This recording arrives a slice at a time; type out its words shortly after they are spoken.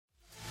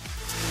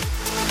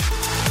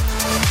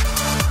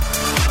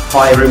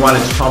Hi everyone,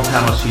 it's Tom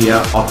Panos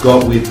here. I've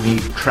got with me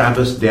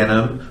Travis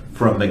Denham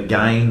from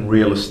McGain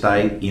Real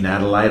Estate in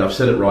Adelaide. I've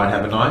said it right,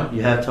 haven't I?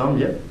 You have, Tom,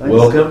 yep. Thanks.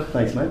 Welcome.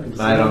 Thanks, mate. Good to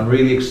see Mate, you. I'm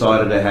really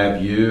excited to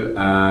have you.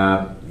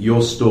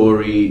 Your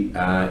story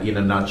in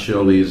a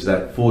nutshell is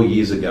that 4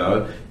 years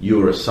ago you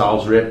were a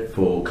sales rep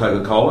for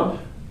Coca-Cola.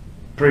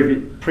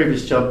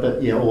 Previous job,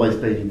 but yeah, always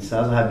been in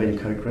sales. I have been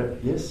a Coke rep,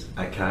 yes.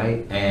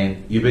 Okay,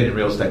 and you've been in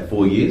real estate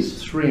 4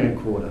 years? 3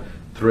 1/4.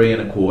 3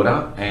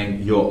 1/4,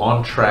 and you're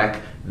on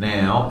track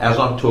now. As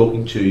I'm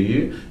talking to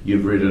you,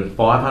 you've written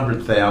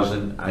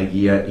 500,000 a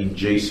year in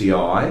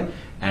GCI,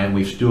 and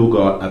we've still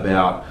got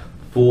about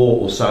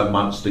 4 or so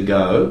months to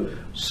go.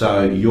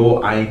 So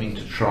you're aiming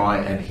to try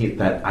and hit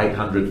that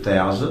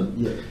 800,000.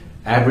 Yeah.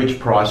 Average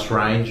price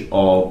range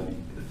of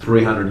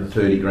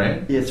 330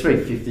 grand. Yeah,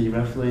 350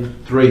 roughly.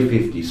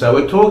 350. So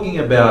we're talking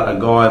about a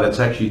guy that's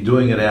actually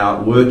doing it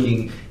out,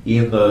 working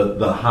in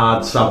the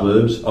hard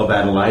suburbs of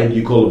Adelaide.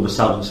 You call them the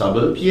southern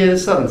suburbs? Yeah, the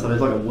southern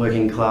suburbs, like a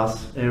working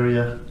class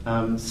area,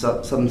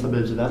 southern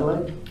suburbs of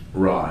Adelaide.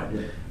 Right.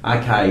 Yeah.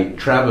 Okay,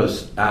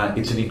 Travis,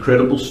 it's an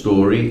incredible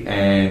story,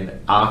 and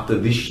after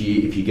this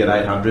year, if you get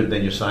 800,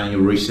 then you're saying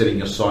you're resetting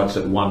your sights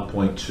at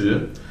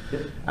 1.2.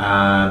 Yep.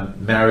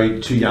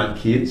 Married, 2 young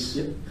kids.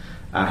 Yep.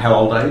 How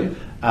old are you?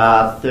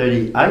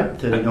 38,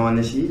 39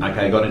 this year.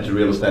 Okay, got into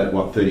real estate at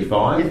what,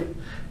 35?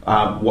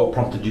 Yep. What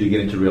prompted you to get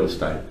into real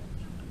estate?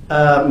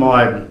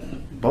 My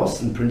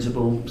boss and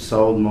principal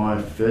sold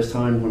my first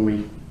home when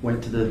we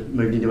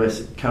moved into our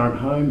current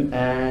home,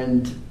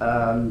 and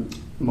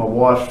my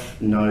wife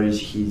knows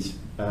his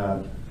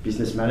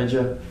business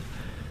manager.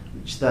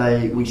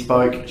 We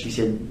spoke. She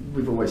said,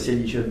 "We've always said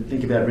you should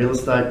think about real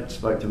estate."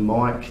 Spoke to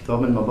Mike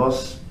Dobman, my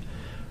boss.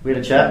 We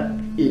had a chat.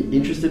 It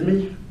interested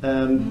me.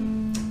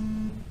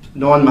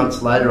 9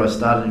 months later, I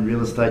started in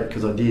real estate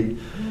because I did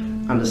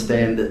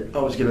understand that I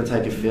was going to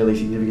take a fairly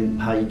significant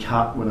pay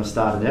cut when I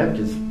started out,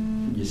 because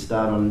you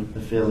start on a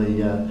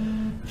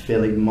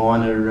fairly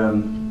minor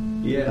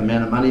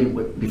amount of money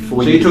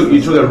before. So you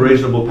took a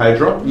reasonable pay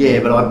drop?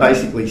 Yeah, but I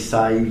basically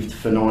saved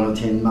for 9 or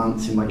 10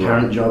 months in my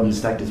current job and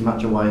stacked as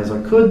much away as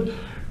I could.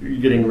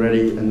 Getting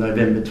ready in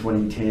November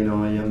 2010,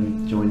 I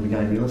joined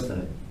McGain Real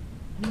Estate.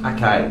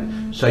 Okay,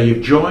 so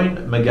you've joined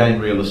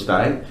McGain Real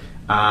Estate,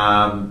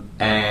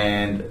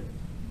 and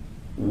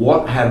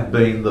what have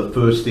been the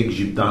first things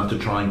you've done to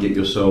try and get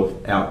yourself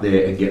out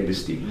there and get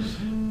listings?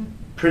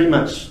 Pretty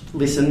much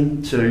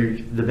listen to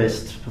the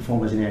best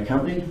performers in our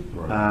company.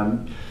 Right.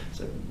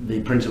 So the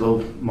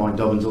principal, Mike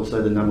Dobbin's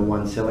also the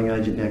 #1 selling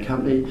agent in our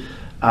company.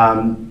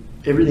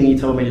 Everything he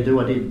told me to do,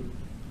 I did.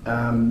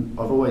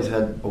 I've always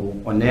had, or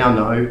I now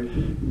know,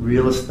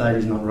 real estate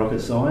is not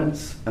rocket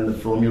science, and the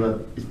formula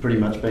is pretty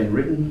much been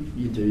written.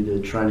 You do the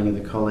training at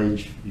the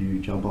college, you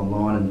jump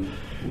online and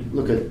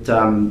look at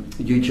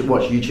YouTube,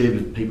 watch YouTube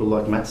of people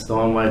like Matt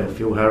Steinway or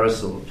Phil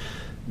Harris, or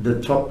the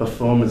top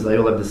performers. They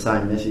all have the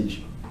same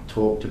message: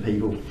 talk to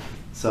people.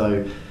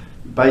 So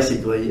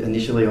basically,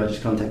 initially I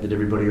just contacted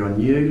everybody I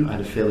knew. I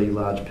had a fairly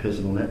large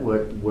personal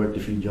network, worked a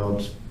few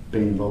jobs,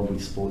 been involved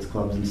with sports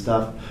clubs and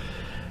stuff,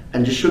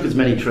 and just shook as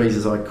many trees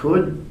as I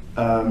could.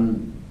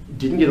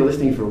 Didn't get a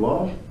listing for a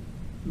while.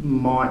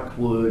 Mike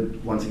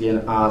Wood once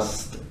again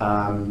asked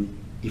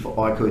if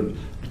I could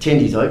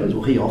attend his opens.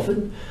 Well, he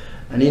offered.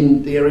 And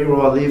in the area where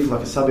I live,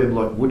 like a suburb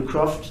like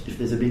Woodcroft, if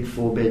there's a big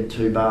 4-bed,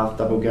 2-bath,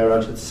 double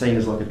garage, it's seen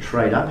as like a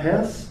trade-up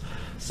house.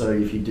 So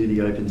if you do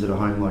the opens at a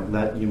home like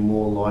that, you're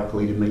more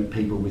likely to meet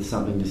people with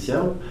something to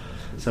sell.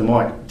 So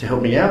Mike, to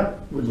help me out,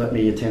 would let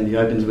me attend the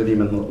opens with him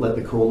and let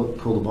the call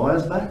the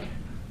buyers back.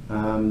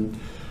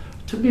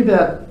 Took me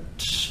about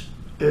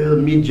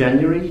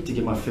mid-January to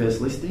get my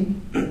first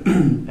listing,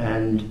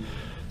 and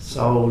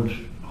sold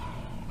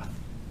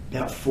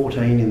about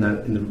 14 in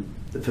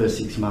the first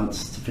 6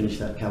 months to finish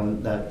that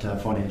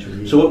financial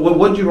year. So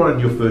what did you write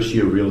in your first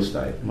year of real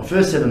estate? My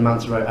first 7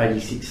 months I wrote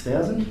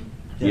 86,000.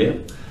 Yeah.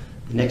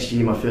 The next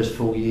year, my first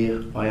full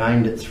year, I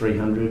aimed at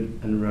 300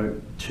 and wrote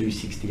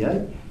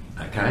 268.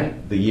 Okay.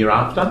 The year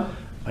after?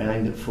 I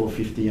aimed at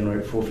 450 and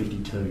wrote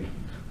 452.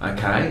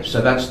 Okay,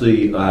 so that's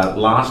the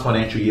last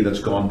financial year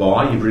that's gone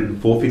by. You've written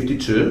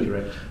 452.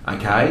 Correct.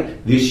 Okay,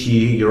 this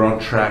year you're on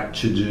track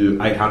to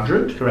do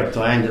 800. Correct.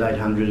 I aimed at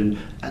 800, and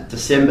at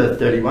December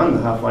 31,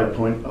 the halfway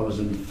point, I was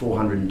in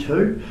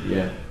 402.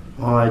 Yeah.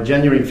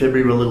 January and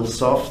February were a little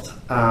soft, so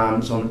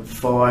I'm at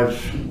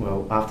 5.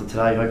 Well, after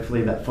today,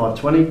 hopefully about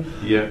 520.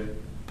 Yeah.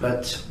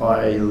 But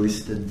I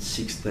listed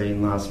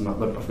 16 last month.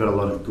 Look, I've got a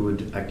lot of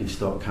good active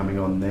stock coming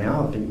on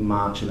now. I think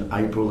March and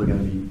April are going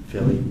to be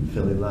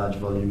fairly large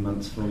volume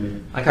months for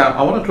me. Okay,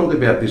 I want to talk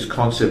about this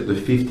concept, the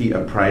 50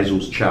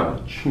 appraisals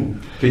challenge.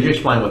 Can you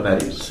explain what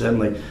that is?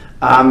 Certainly.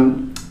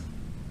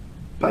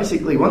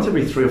 Basically, once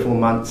every 3 or 4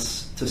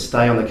 months, to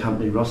stay on the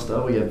company roster,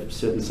 we have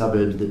certain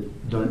suburbs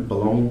that don't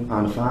belong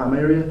on a farm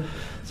area.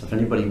 So if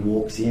anybody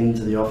walks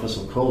into the office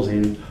or calls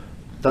in,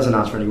 doesn't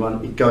ask for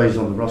anyone, it goes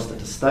on the roster.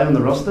 To stay on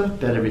the roster,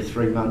 about every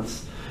 3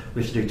 months,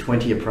 we have to do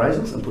 20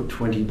 appraisals and put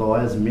 20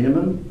 buyers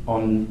minimum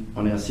on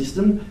our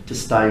system to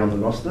stay on the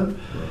roster.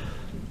 Right.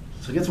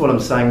 So I guess what I'm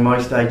saying,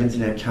 most agents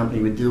in our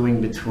company were doing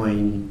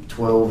between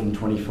 12 and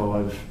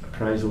 25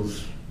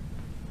 appraisals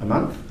a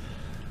month.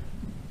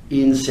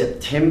 In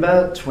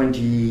September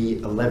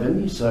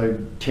 2011, so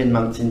 10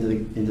 months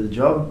into the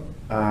job,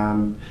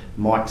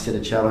 Mike set a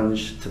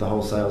challenge to the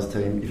whole sales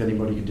team. If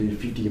anybody could do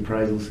 50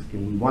 appraisals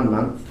in 1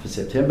 month for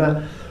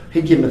September,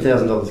 he'd give them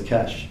 $1,000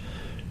 cash.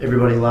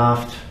 Everybody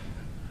laughed,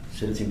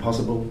 said it's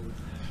impossible.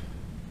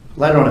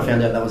 Later on I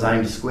found out that was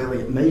aimed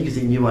squarely at me because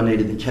he knew I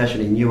needed the cash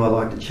and he knew I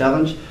liked the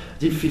challenge.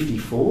 I did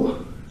 54.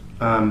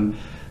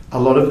 A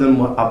lot of them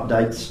were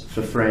updates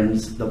for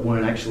friends that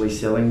weren't actually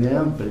selling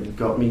now, but it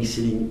got me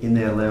sitting in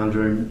their lounge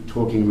room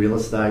talking real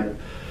estate,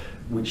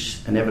 which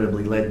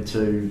inevitably led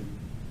to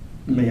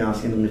me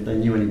asking them if they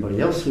knew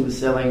anybody else who was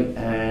selling.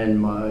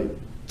 And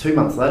 2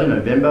 months later,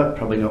 November,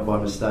 probably not by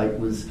mistake,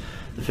 was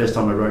the first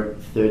time I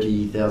wrote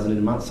 30,000 in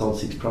a month, sold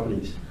 6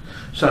 properties.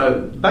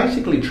 So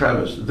basically,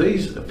 Travis,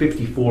 these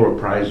 54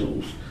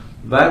 appraisals,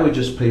 they were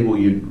just people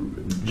you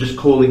just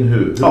calling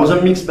who? I was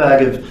a mixed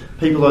bag of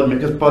people I'd met,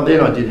 because by then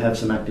I did have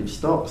some active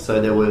stock.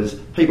 So there was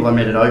people I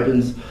met at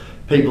Opens,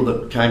 people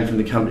that came from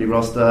the company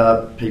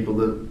roster, people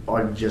that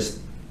I just,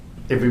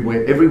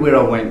 everywhere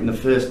I went in the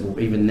first, well,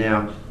 even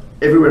now,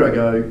 everywhere I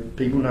go,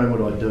 people know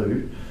what I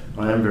do.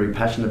 I am very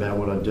passionate about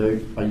what I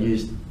do. I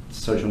use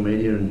social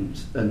media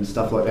and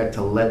stuff like that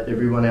to let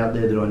everyone out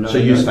there that I know. So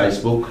use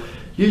Facebook?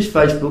 Use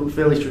Facebook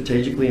fairly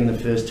strategically in the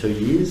first 2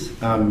 years.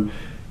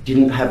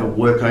 Didn't have a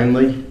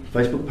work-only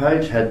Facebook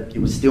page.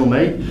 It was still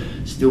me,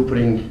 still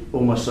putting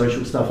all my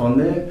social stuff on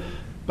there.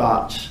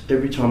 But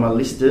every time I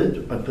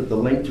listed, I put the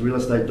link to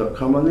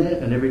realestate.com on there,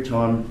 and every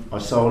time I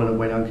sold and it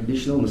went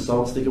unconditional and the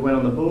sold sticker went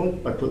on the board,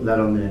 I put that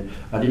on there.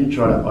 I didn't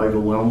try to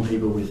overwhelm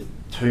people with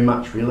too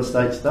much real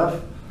estate stuff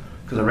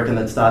because I reckon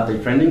they'd start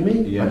defriending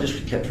me. Yeah. I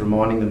just kept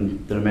reminding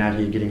them that I'm out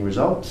here getting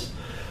results.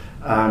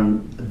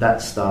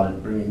 That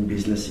started bringing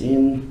business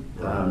in,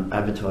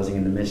 advertising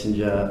in the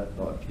messenger,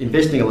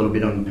 investing a little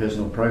bit on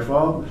personal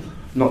profile,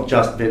 not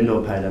just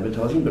vendor paid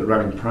advertising, but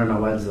running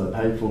promo ads that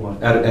I paid for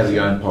my out of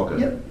your own pocket.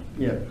 Yep.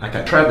 Yeah.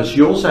 Okay, Travis,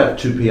 you also have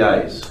 2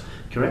 PAs.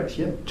 Correct.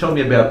 Yep. Tell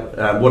me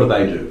about what do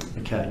they do?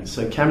 Okay,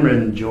 so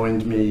Cameron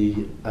joined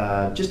me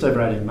just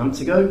over 18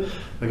 months ago.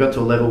 I got to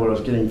a level where I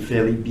was getting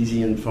fairly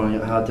busy and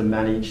finding it hard to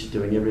manage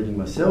doing everything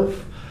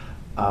myself.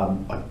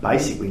 I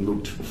basically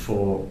looked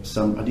for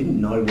I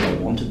didn't know what I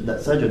wanted at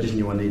that stage, I just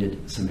knew I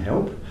needed some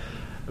help.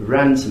 I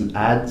ran some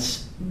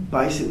ads,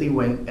 basically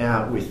went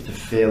out with a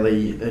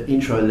fairly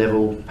intro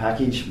level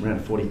package,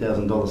 around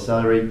 $40,000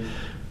 salary,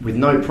 with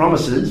no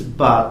promises,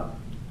 but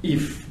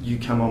if you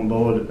come on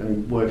board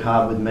and work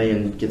hard with me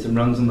and get some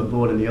runs on the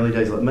board in the early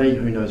days like me,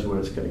 who knows where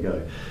it's going to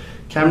go.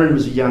 Cameron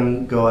was a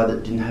young guy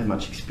that didn't have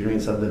much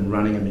experience other than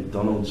running a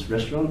McDonald's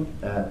restaurant.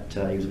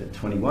 He was about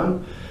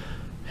 21.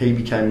 He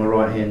became my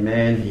right-hand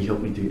man. He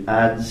helped me do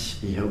ads,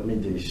 he helped me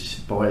do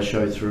buyer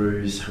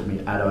show-throughs, helped me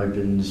ad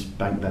opens,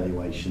 bank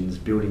valuations,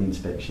 building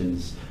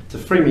inspections, to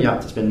free me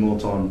up to spend more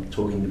time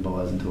talking to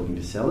buyers and talking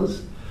to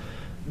sellers.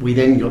 We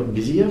then got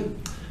busier.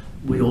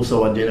 We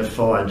also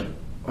identified,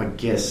 I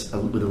guess,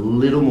 with a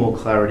little more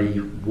clarity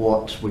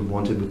what we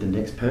wanted with the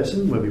next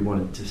person, where we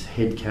wanted to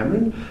head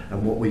Cameron,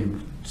 and what we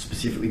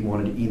specifically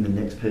wanted in the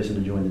next person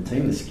to join the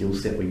team, the skill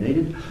set we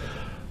needed.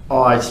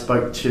 I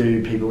spoke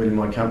to people in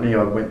my company.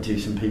 I went to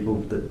some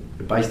people that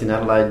are based in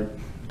Adelaide,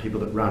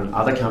 people that run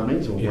other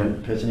companies, or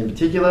one person in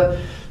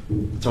particular,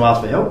 to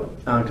ask for help,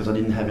 because I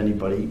didn't have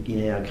anybody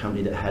in our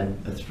company that had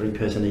a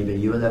 3-person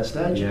EBU at that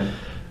stage. Yeah.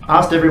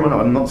 Asked everyone.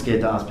 I'm not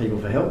scared to ask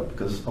people for help,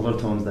 because a lot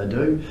of times they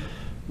do.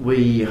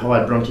 We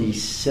hired Bronte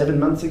 7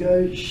 months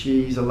ago.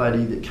 She's a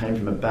lady that came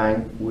from a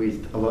bank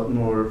with a lot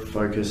more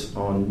focus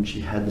on,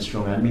 she had the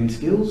strong admin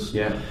skills.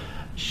 Yeah.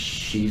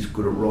 She's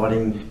good at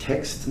writing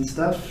texts and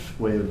stuff,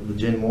 where the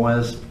Gen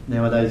Yers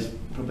nowadays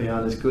probably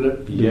aren't as good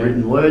at the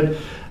written word,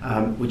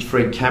 which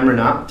freed Cameron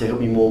up to help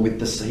me more with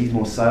he's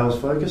more sales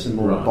focused and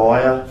more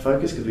buyer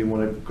focused, because we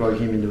want to grow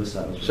him into a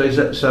sales.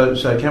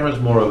 So Cameron's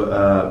more of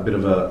a bit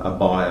of a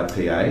buyer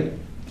PA?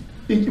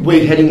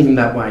 We're heading him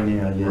that way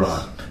now, yes.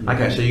 Right.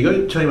 Okay, so you've got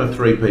a team of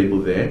 3 people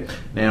there.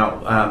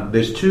 Now,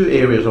 there's 2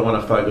 areas I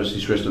want to focus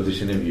this rest of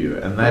this interview,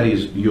 and that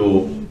is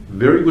your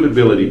very good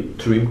ability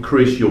to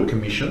increase your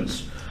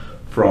commissions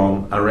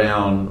from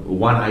around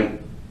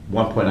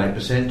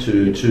 1.8%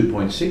 to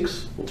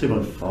 2.6?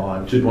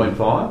 2.5.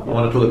 2.5. I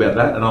want to talk about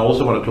that, and I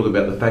also want to talk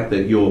about the fact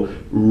that you're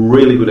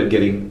really good at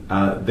getting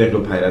vendor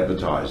paid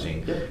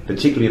advertising,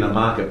 particularly in a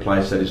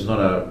marketplace that is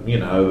not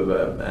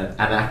an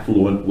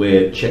affluent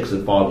where checks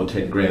of 5 or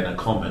 10 grand are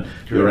common.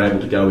 You're able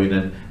to go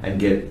in and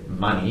get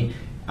money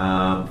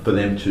for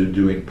them to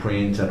do in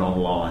print and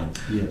online.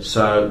 Yes.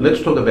 So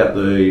let's talk about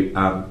the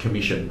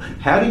commission.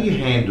 How do you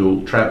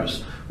handle,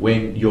 Travis,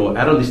 when you're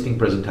at a listing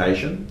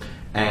presentation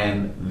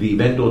and the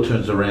vendor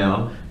turns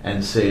around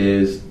and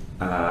says,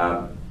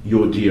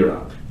 you're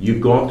dearer. You've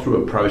gone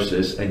through a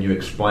process and you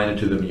explain it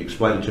to them, you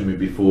explained it to me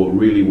before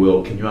really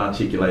well. Can you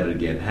articulate it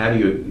again? How do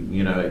you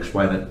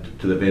explain it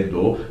to the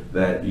vendor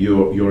that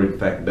you're in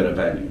fact better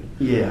value?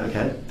 Yeah,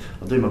 okay.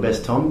 I'll do my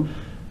best, Tom.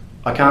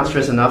 I can't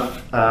stress enough,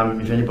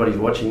 if anybody's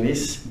watching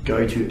this,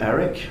 go to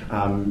AREC.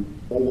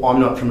 I'm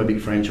not from a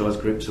big franchise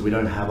group, so we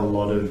don't have a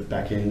lot of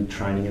back-end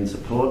training and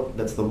support.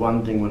 That's the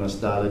one thing when I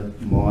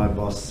started, my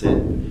boss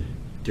said,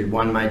 do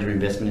one major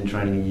investment in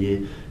training a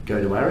year,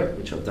 go to AREC,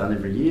 which I've done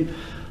every year.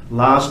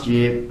 Last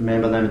year, a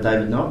man by the name of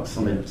David Knox,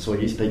 I saw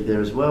you speak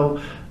there as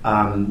well.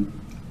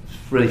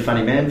 Really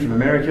funny man from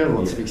America,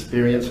 lots of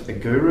experience, a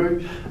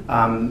guru.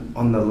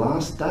 On the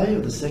last day or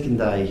the second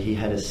day, he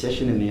had a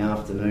session in the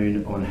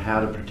afternoon on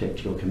how to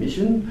protect your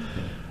commission.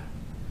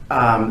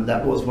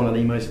 That was one of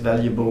the most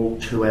valuable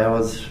 2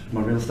 hours of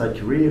my real estate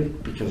career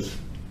because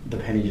the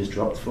penny just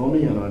dropped for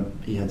me, and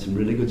he had some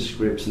really good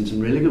scripts and some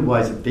really good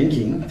ways of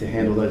thinking to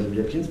handle those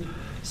objections.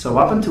 So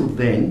up until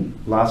then,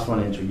 last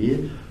financial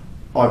year,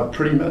 I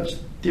pretty much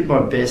did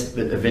my best,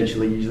 but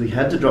eventually usually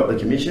had to drop the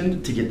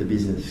commission to get the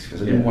business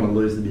because I didn't want to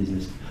lose the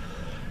business.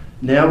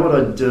 Now what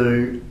I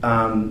do,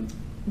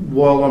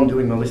 while I'm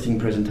doing my listing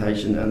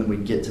presentation and we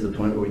get to the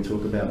point where we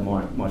talk about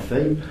my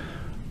fee,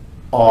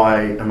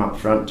 I am up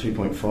front,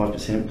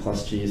 2.5%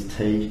 plus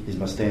GST is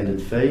my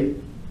standard fee.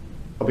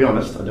 I'll be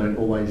honest,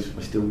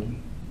 I still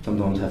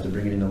sometimes have to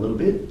bring it in a little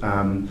bit,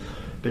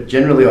 but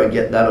generally I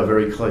get that or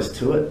very close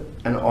to it,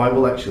 and I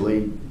will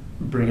actually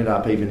bring it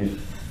up even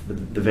if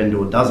the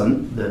vendor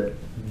doesn't, that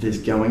there's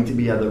going to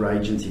be other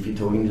agents, if you're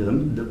talking to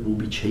them, that will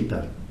be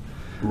cheaper.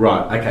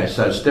 Right, okay,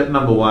 so step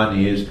number one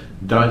is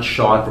don't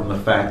shy from the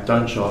fact.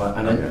 Don't shy,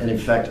 and in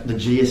fact the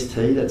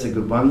GST, that's a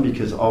good one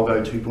because I'll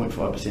go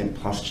 2.5%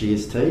 plus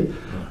GST.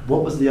 Right.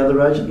 What was the other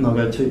agent? And I'll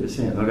go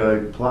 2%. I'll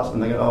go plus,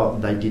 and they go, oh,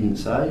 they didn't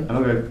say. And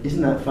I'll go,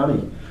 isn't that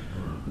funny?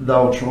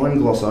 They'll try and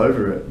gloss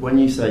over it. When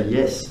you say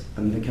yes,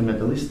 and they come at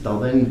the list, they'll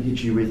then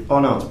hit you with, oh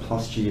no, it's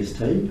plus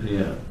GST.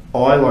 Yeah.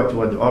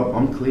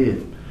 I'm clear.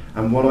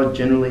 And what I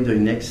generally do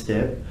next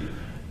step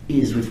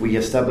is if we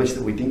establish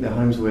that we think the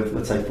home's worth,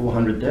 let's say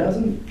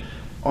 400,000,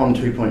 on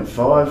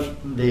 2.5,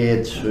 they're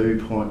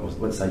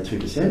let's say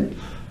 2%.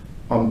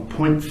 I'm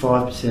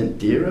 0.5%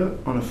 dearer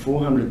on a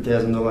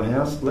 $400,000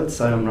 house. Let's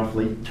say I'm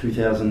roughly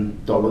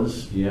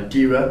 $2,000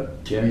 dearer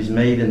to use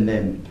me than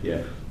them.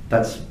 Yeah.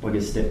 That's, I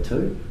guess, step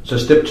two. So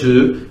step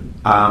two,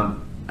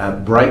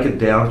 break it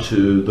down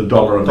to the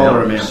dollar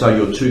amount. So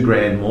you're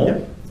 $2,000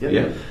 more. Yep.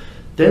 Yeah.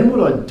 Then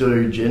what I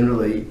do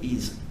generally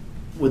is,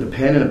 with a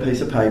pen and a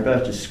piece of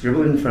paper, just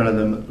scribble in front of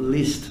them,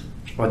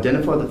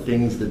 identify the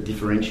things that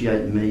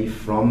differentiate me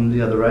from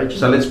the other agents.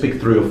 So let's pick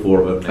 3 or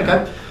 4 of them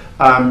now.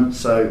 Okay.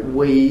 So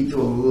we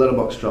do a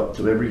letterbox drop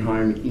to every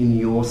home in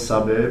your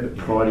suburb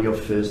prior to your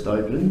first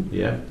open.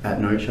 Yeah. At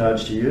no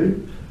charge to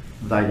you.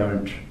 They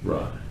don't.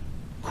 Right.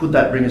 Could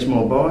that bring us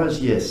more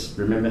buyers? Yes.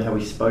 Remember how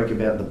we spoke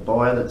about the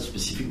buyer that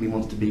specifically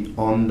wants to be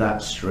on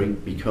that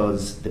street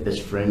because the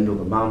best friend or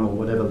the mum or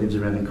whatever lives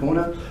around the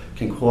corner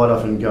can quite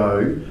often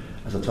go,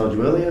 as I told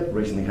you earlier,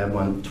 recently had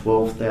one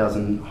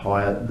 12,000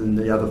 higher than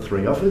the other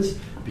 3 offers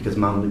because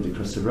mum lived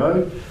across the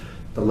road.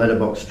 The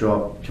letterbox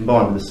drop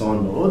combined with the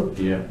signboard.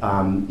 Yeah.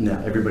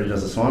 Now everybody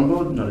does a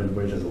signboard, not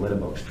everybody does a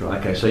letterbox drop.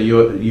 Okay, so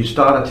you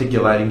start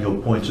articulating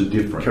your points of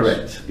difference.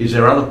 Correct. Is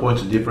there other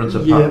points of difference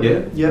apart?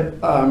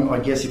 Yep. I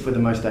guess if we're the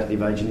most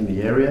active agent in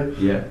the area,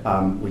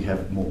 we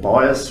have more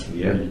buyers.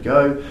 Ready to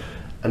go.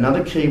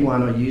 Another key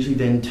one, I usually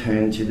then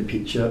turn to the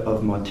picture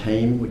of my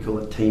team. We call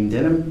it Team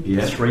Denim.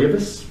 Yeah. 3 of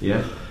us.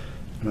 Yeah.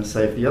 And I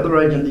say, if the other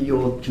agent that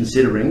you're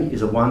considering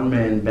is a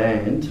one-man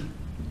band,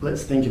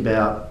 let's think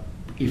about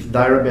if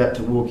they're about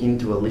to walk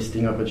into a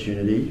listing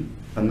opportunity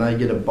and they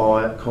get a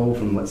call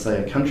from, let's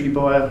say, a country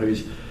buyer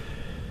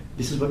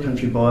this is what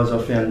country buyers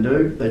I found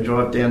do. They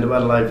drive down to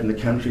Adelaide from the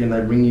country and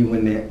they ring you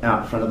when they're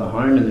out front of the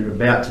home and they're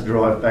about to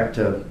drive back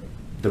to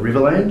the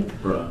Riverland.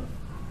 Right.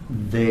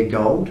 They're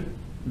gold.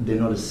 They're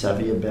not as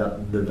savvy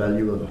about the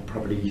value of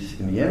properties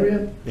in the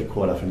area. They're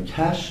quite often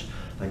cash.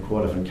 They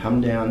quite often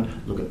come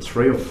down, look at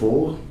 3 or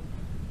 4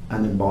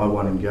 and then buy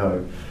one and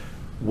go.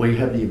 We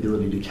have the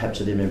ability to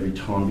capture them every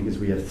time because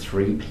we have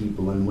 3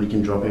 people and we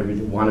can drop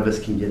everything. One of us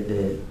can get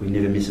there. We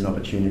never miss an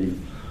opportunity.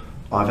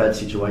 I've had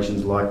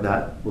situations like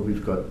that where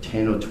we've got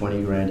 10 or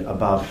 20 grand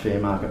above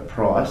fair market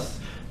price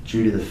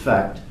due to the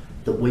fact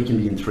that we can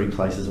be in 3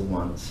 places at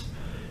once.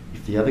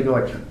 If the other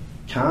guy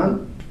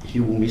can't, he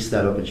will miss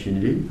that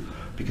opportunity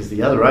because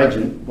the other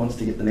agent wants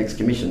to get the next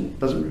commission.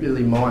 Doesn't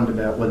really mind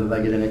about whether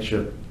they get an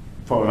extra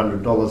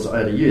 $500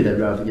 out of you. They'd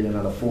rather get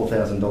another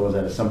 $4,000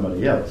 out of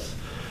somebody else.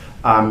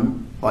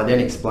 I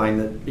then explain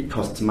that it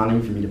costs money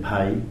for me to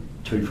pay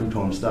 2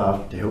 full-time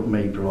staff to help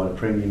me provide a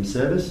premium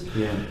service.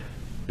 Yeah.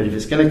 But if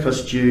it's going to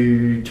cost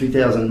you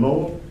 $2,000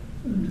 more,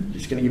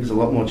 it's going to give us a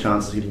lot more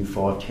chances of getting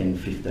 5, 10,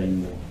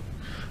 15 more.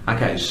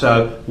 Okay,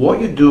 so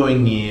what you're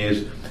doing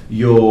is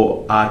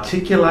you're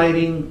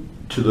articulating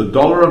to the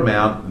dollar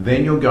amount,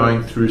 then you're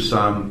going through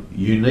some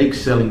unique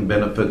selling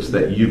benefits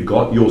that you've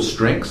got, your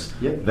strengths,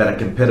 that a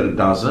competitor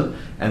doesn't,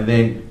 and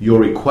then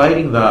you're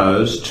equating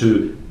those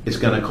to it's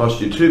going to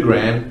cost you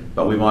 $2,000,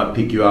 but we might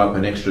pick you up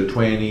an extra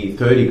 20,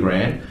 30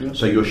 grand. Yep.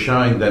 So you're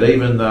showing that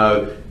even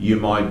though you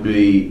might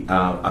be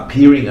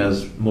appearing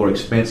as more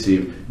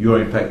expensive, you're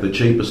in fact the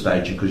cheapest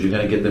agent because you're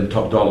going to get them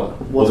top dollar.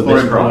 What's more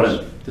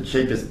important? The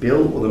cheapest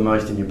bill or the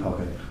most in your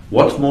pocket?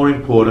 What's more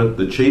important,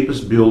 the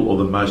cheapest bill or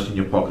the most in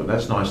your pocket?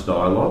 That's nice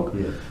dialogue.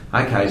 Yeah.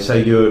 Okay,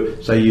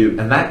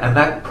 and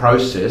that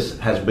process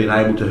has been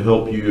able to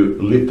help you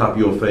lift up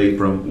your fee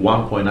from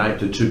 1.8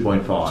 to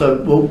 2.5.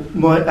 So, well,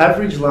 my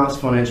average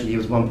last financial year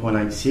was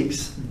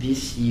 1.86.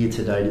 This year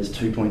to date it's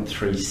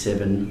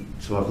 2.37.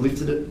 So I've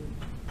lifted it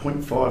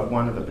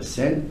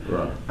 0.51%.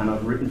 Right. And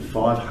I've written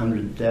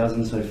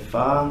 500,000 so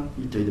far.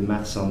 You do the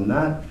maths on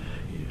that.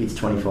 It's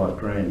 25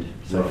 grand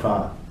so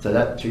far. So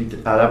that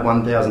 $1,000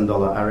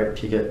 AREC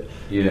ticket,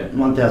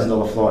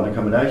 $1,000 flight and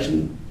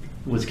accommodation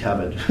was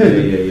covered.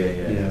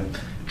 Yeah.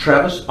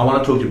 Travis, I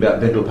want to talk to you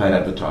about vendor paid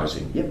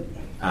advertising.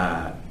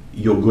 Yep.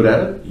 You're good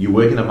at it. You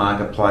work in a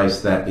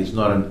marketplace that is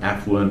not an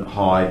affluent,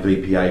 high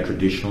VPA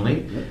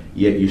traditionally,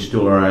 yet you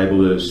still are able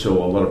to sell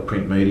a lot of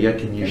print media.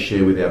 Can you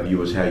share with our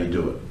viewers how you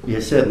do it? Yeah,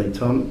 certainly,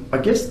 Tom. I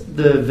guess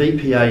the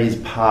VPA is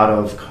part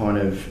of kind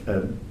of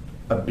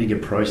a bigger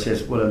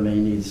process. What I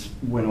mean is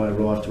when I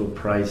arrive to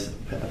appraise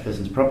a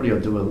person's property or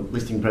do a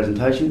listing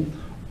presentation,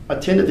 I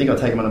tend to think I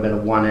take them on about a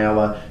 1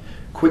 hour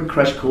quick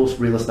crash course,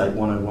 Real Estate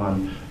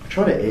 101. I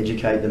try to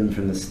educate them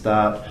from the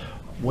start.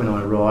 When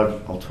I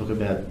arrive, I'll talk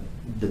about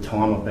the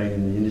time I've been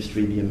in the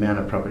industry, the amount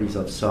of properties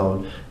I've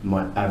sold,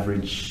 my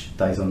average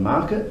days on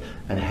market,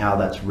 and how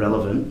that's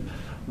relevant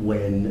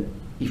when,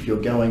 if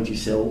you're going to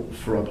sell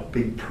for a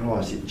big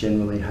price, it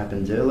generally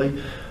happens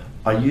early.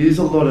 I use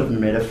a lot of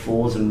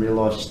metaphors and real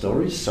life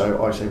stories.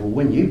 So I say, well,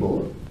 when you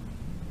bought,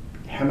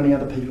 how many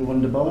other people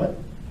wanted to buy it?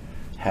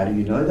 How do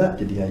you know that?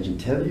 Did the agent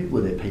tell you?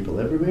 Were there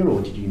people everywhere,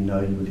 or did you know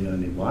you were the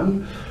only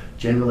one?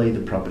 Generally, the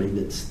property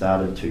that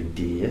started to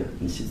dear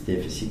and sits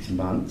there for 6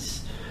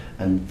 months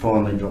and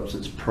finally drops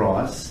its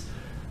price,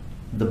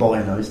 the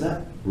buyer knows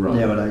that. Right.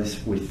 Nowadays,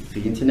 with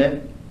the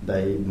internet,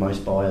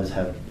 most buyers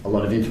have a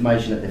lot of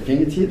information at their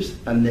fingertips,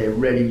 and they're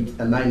ready,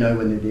 and they know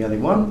when they're the only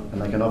one,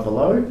 and they can offer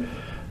low.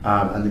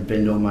 And the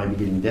vendor may be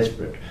getting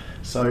desperate.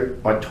 So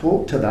I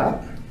talk to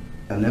that,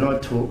 and then I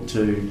talk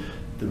to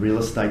the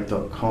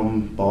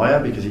realestate.com buyer,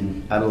 because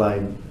in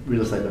Adelaide,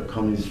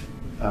 realestate.com is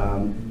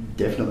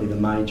definitely the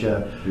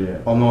major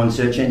online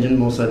search engine,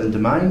 more so than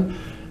Domain.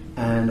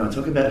 And I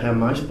talk about how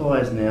most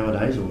buyers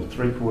nowadays, or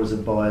 3/4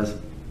 of buyers,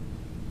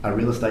 are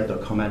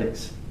realestate.com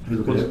addicts.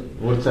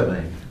 What does that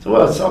mean?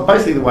 So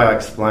basically the way I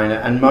explain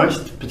it, and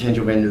most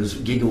potential vendors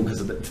giggle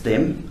because it's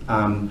them.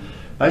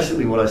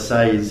 Basically what I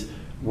say is,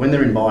 when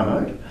they're in buy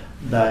mode,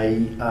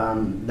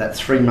 that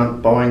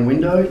 3-month buying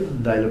window,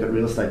 they look at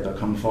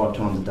realestate.com 5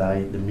 times a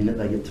day. The minute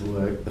they get to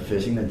work, the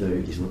first thing they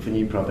do is look for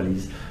new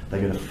properties. They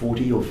go to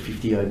 40 or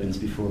 50 opens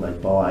before they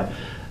buy.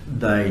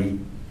 They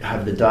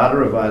have the data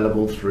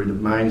available through the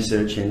main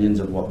search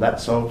engines of what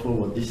that sold for,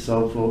 what this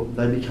sold for.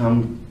 They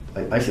become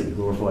basically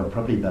glorified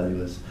property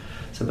valuers.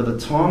 So by the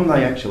time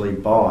they actually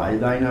buy,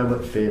 they know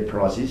what fair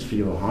price is for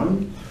your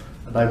home.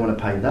 They want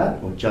to pay that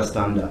or just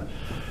under.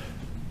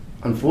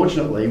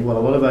 Unfortunately, what a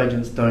lot of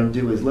agents don't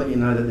do is let you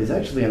know that there's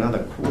actually another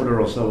 1/4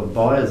 or so of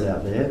buyers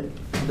out there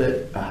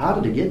that are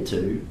harder to get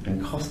to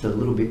and cost a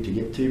little bit to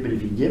get to, but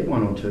if you get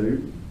 1 or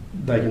 2,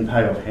 they can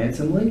pay off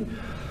handsomely.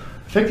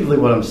 Effectively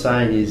what I'm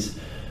saying is,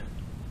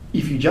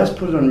 if you just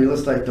put it on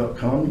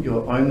realestate.com,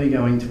 you're only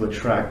going to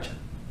attract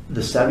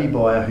the savvy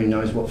buyer who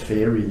knows what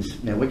fair is.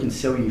 Now, we can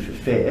sell you for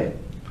fair,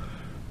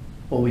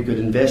 or we could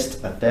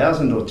invest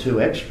 1,000 or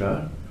 2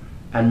 extra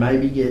and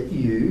maybe get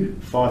you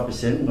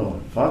 5% more.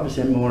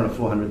 5% more on a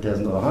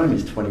 $400,000 home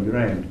is 20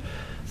 grand.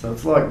 So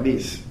it's like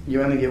this.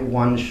 You only get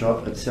one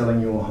shot at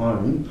selling your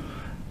home,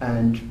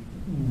 and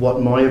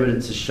what my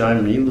evidence has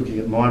shown me, looking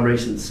at my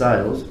recent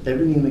sales,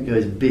 everything that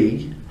goes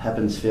big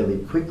happens fairly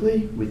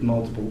quickly with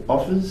multiple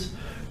offers,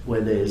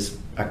 where there's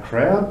a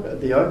crowd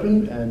at the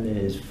open and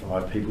there's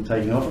 5 people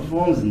taking offer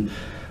forms and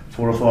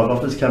 4 or 5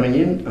 offers coming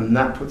in, and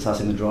that puts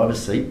us in the driver's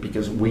seat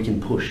because we can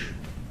push.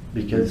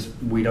 Because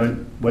we're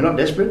not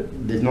desperate.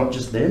 There's not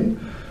just them.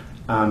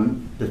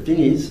 The thing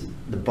is,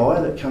 the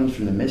buyer that comes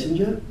from the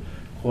messenger,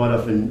 quite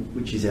often,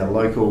 which is our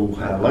local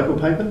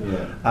paper,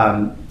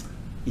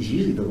 is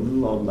usually the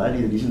little old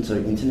lady that isn't so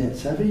internet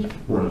savvy,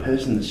 or a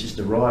person that's just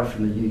arrived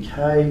from the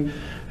UK,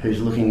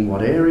 who's looking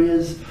what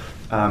areas.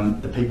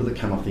 The people that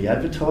come off the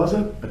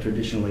advertiser are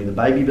traditionally the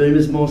baby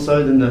boomers more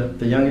so than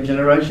the younger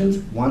generations.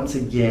 Once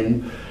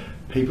again,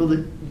 people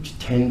that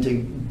tend to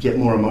get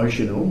more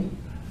emotional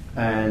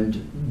and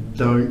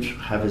don't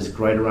have as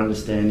greater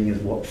understanding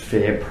of what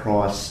fair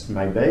price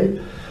may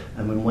be.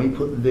 And when we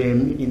put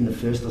them in the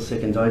first or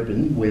second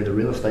open, where the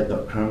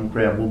realestate.com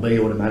crowd will be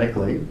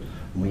automatically,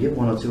 and we get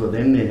 1 or 2 of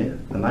them there,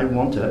 and they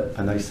want it,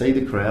 and they see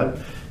the crowd,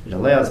 it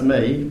allows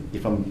me,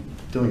 if I'm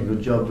doing a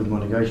good job with my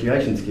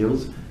negotiation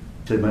skills,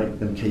 to make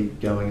them keep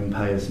going and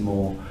pay us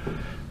more.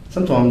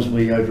 Sometimes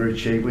we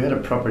overachieve. We had a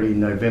property in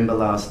November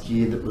last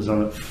year that was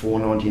on at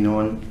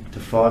 $499 to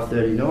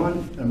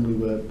 $539, and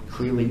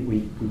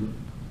we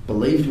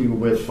believed we were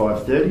worth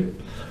 $530.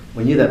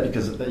 We knew that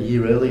because a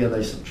year earlier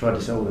they tried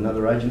to sell with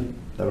another agent.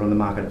 They were on the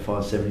market at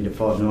 $570 to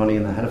 $590,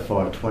 and they had a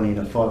 $520 and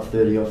a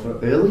 $530 offer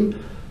early,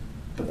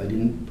 but they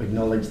didn't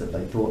acknowledge that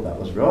they thought that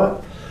was right.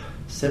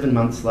 7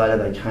 months later,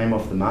 they came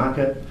off the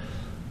market.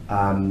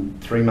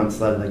 3 months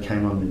later, they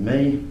came on with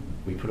me.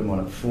 We put them on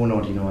at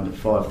 $4.99 to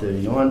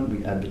 $5.39.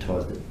 We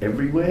advertised it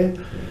everywhere.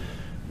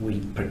 We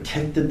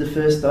protected the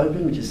first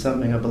open, which is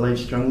something I believe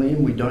strongly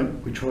in. We try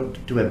to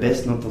do our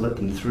best not to let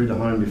them through the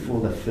home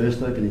before the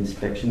first open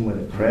inspection where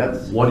the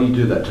crowds. Why do you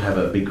do that, to have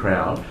a big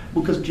crowd?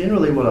 Because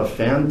generally what I've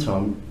found,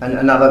 Tom, and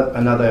another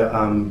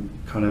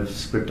kind of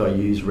script I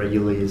use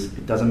regularly is,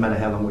 it doesn't matter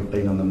how long we've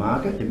been on the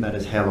market, it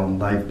matters how long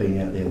they've been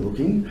out there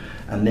looking,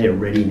 and they're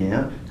ready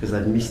now because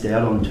they've missed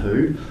out on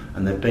 2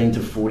 and they've been to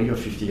 40 or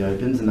 50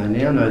 opens, and they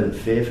now know that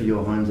fair for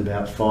your home's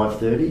about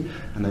 $5.30,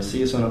 and they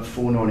see us on at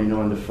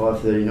 $4.99 to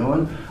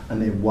 $5.39,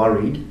 and they're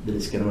worried that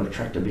it's going to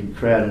attract a big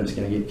crowd and it's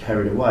going to get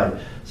carried away.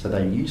 So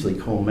they usually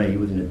call me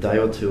within a day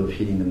or 2 of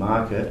hitting the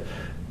market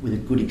with a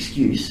good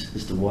excuse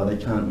as to why they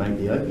can't make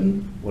the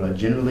open. What I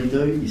generally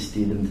do is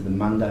steer them to the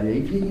Monday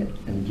evening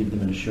and give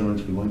them an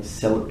assurance we won't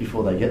sell it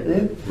before they get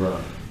there.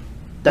 Right.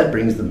 That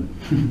brings them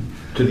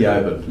to the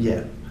open?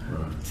 Yeah.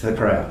 Right. To the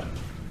crowd.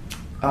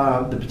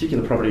 The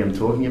particular property I'm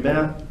talking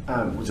about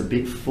was a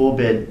big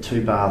 4-bed,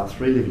 2-bath,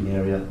 3-living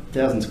area,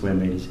 1,000 square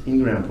metres,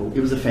 in-ground pool.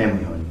 It was a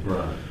family home.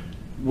 Right.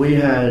 We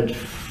had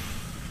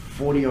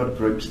 40-odd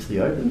groups to the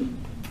open.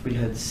 We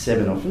had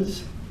 7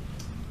 offers.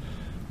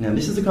 Now,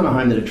 this is the kind of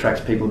home that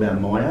attracts people about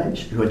my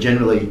age, who are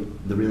generally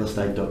the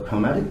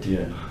realestate.com addict.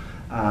 Yeah.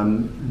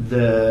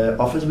 The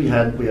offers we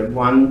had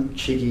 1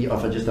 cheeky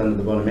offer just under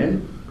the bottom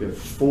end. We have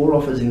 4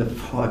 offers in the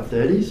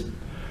 530s.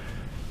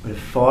 We have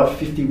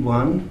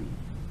 551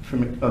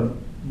 from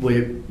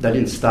where they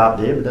didn't start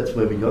there, but that's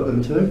where we got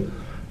them to.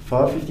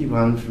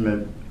 551 from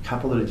a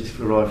couple that had just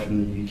arrived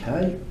from the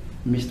UK.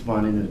 Missed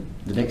one in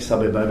the next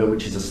suburb over,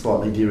 which is a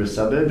slightly dearer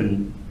suburb,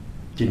 and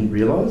didn't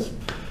realise.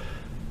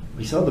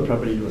 We sold the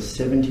property to a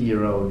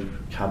 70-year-old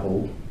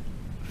couple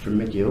from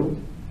McGill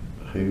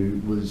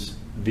who was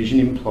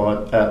vision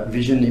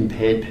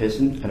impaired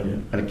person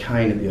and a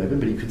cane at the open,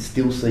 but he could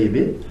still see a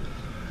bit.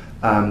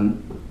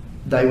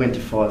 They went to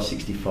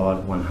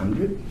 565,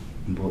 100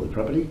 and bought the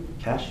property,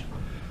 cash.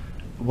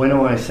 When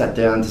I sat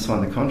down to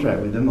sign the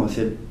contract with them, I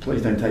said,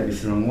 please don't take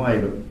this the wrong way,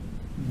 but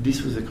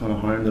this was the kind of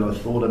home that I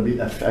thought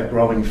a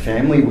growing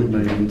family would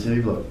move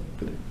into, like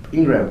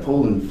in-ground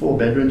pool and 4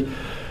 bedrooms.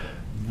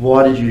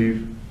 Why did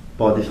you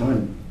buy this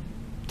home?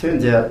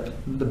 Turns out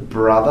the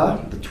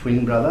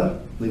twin brother,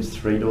 lives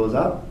 3 doors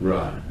up.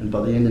 Right. And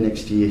by the end of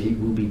next year, he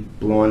will be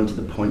blind to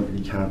the point that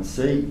he can't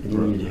see, and he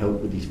needed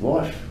help with his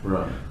wife.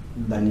 Right.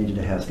 They needed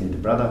a house near the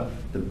brother.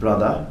 The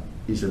brother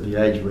is at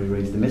the age where he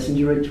reads the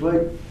Messenger each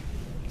week.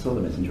 Saw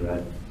the Messenger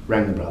ad,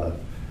 rang the brother,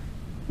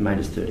 made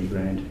us 30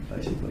 grand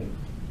basically.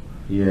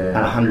 Yeah.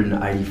 And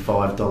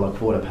 $185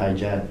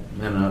 quarter-page ad.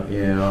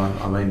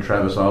 I mean,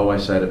 Travis, I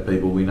always say to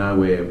people, we know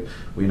where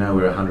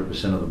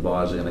 100% of the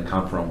buyers are going to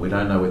come from. We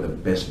don't know where the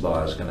best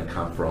buyers are going to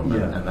come from,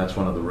 and that's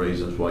one of the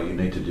reasons why you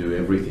need to do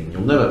everything.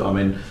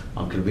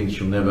 I'm convinced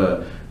you'll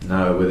never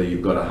know whether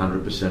you've got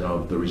 100%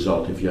 of the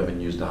result if you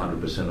haven't used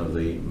 100% of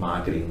the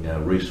marketing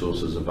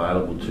resources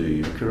available to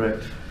you.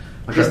 Correct.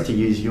 I guess to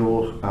use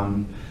your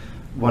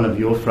one of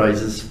your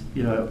phrases,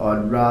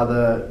 I'd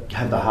rather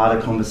have the harder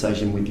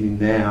conversation with you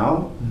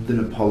now than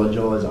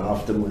apologise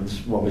afterwards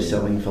while we're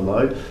selling for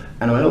low.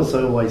 And I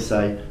also always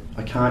say,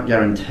 I can't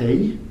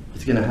guarantee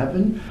it's going to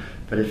happen,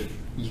 but if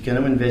you're going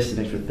to invest an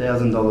extra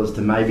 $1,000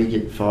 to maybe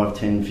get 5,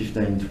 10,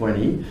 15,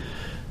 20,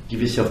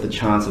 give yourself the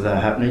chance of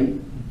that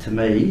happening. To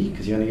me,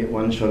 because you only get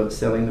one shot at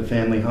selling the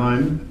family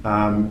home,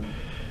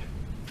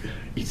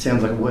 it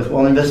sounds like a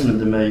worthwhile investment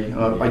to me.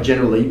 I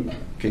generally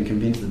can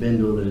convince the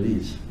vendor that it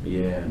is.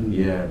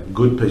 Yeah.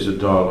 Good piece of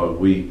dialogue.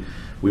 We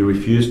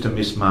refuse to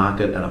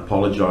mismarket and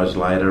apologise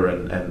later,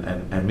 and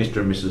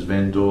Mr. and Mrs.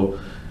 Vendor,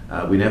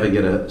 we never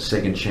get a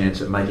second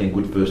chance at making a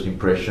good first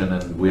impression,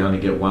 and we only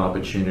get one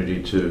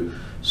opportunity to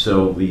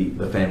sell the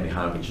family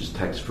home, which is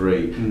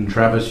tax-free.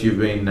 Travis, you've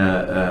been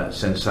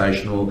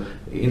sensational,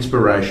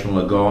 inspirational,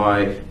 a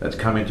guy that's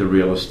come into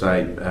real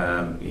estate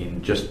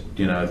in just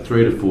 3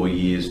 to 4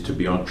 years to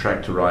be on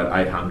track to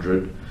write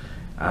 800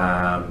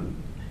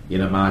 in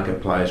a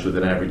marketplace with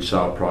an average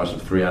sale price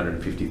of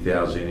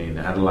 $350,000 in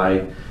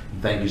Adelaide.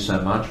 Thank you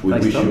so much. We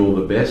wish you all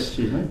the best.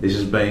 This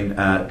has been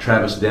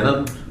Travis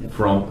Denham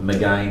from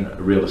McGain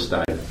Real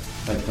Estate.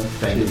 Thanks, Tom.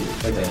 Thank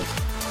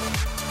you.